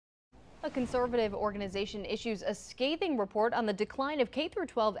A conservative organization issues a scathing report on the decline of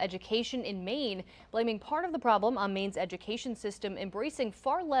K-12 education in Maine, blaming part of the problem on Maine's education system embracing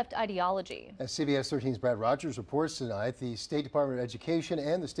far-left ideology. As CBS 13's Brad Rogers reports tonight, the State Department of Education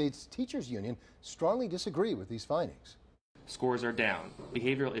and the state's teachers union strongly disagree with these findings. Scores are down.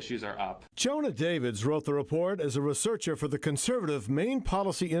 Behavioral issues are up. Jonah Davids wrote the report as a researcher for the conservative Maine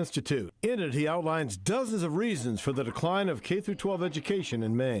Policy Institute. In it, he outlines dozens of reasons for the decline of K-12 education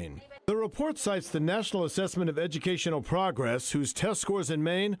in Maine. The report cites the National Assessment of Educational Progress, whose test scores in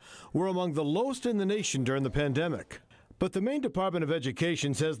Maine were among the lowest in the nation during the pandemic. But the Maine Department of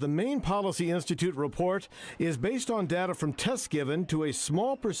Education says the Maine Policy Institute report is based on data from tests given to a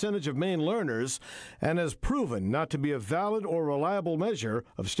small percentage of Maine learners and has proven not to be a valid or reliable measure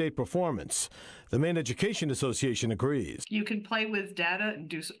of state performance. The Maine Education Association agrees. You can play with data and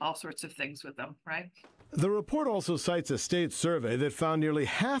do all sorts of things with them, right? The report also cites a state survey that found nearly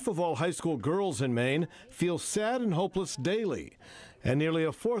half of all high school girls in Maine feel sad and hopeless daily, and nearly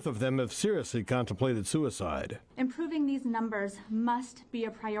a fourth of them have seriously contemplated suicide. Improving these numbers must be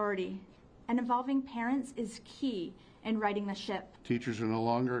a priority, and involving parents is key in righting the ship. Teachers are no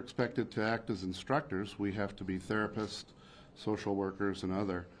longer expected to act as instructors. We have to be therapists, social workers, and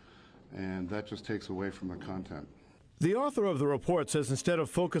other, and that just takes away from the content. The author of the report says instead of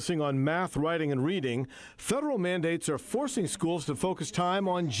focusing on math, writing, and reading, federal mandates are forcing schools to focus time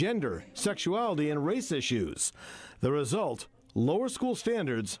on gender, sexuality, and race issues. The result, lower school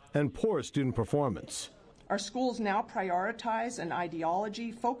standards and poor student performance. Our schools now prioritize an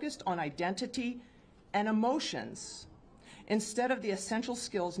ideology focused on identity and emotions instead of the essential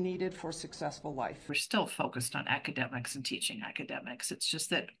skills needed for successful life. We're still focused on academics and teaching academics. It's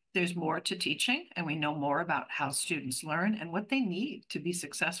just that there's more to teaching, and we know more about how students learn and what they need to be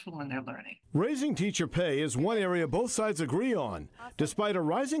successful in their learning. Raising teacher pay is one area both sides agree on. Despite a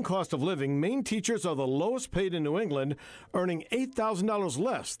rising cost of living, Maine teachers are the lowest paid in New England, earning $8,000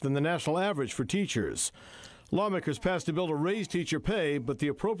 less than the national average for teachers. Lawmakers passed a bill to raise teacher pay, but the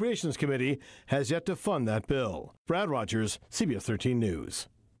Appropriations Committee has yet to fund that bill. Brad Rogers, CBS 13 News.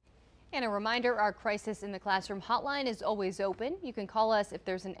 And a reminder, our Crisis in the Classroom hotline is always open. You can call us if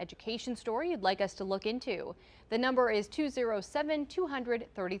there's an education story you'd like us to look into. The number is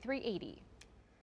 207-200-3380.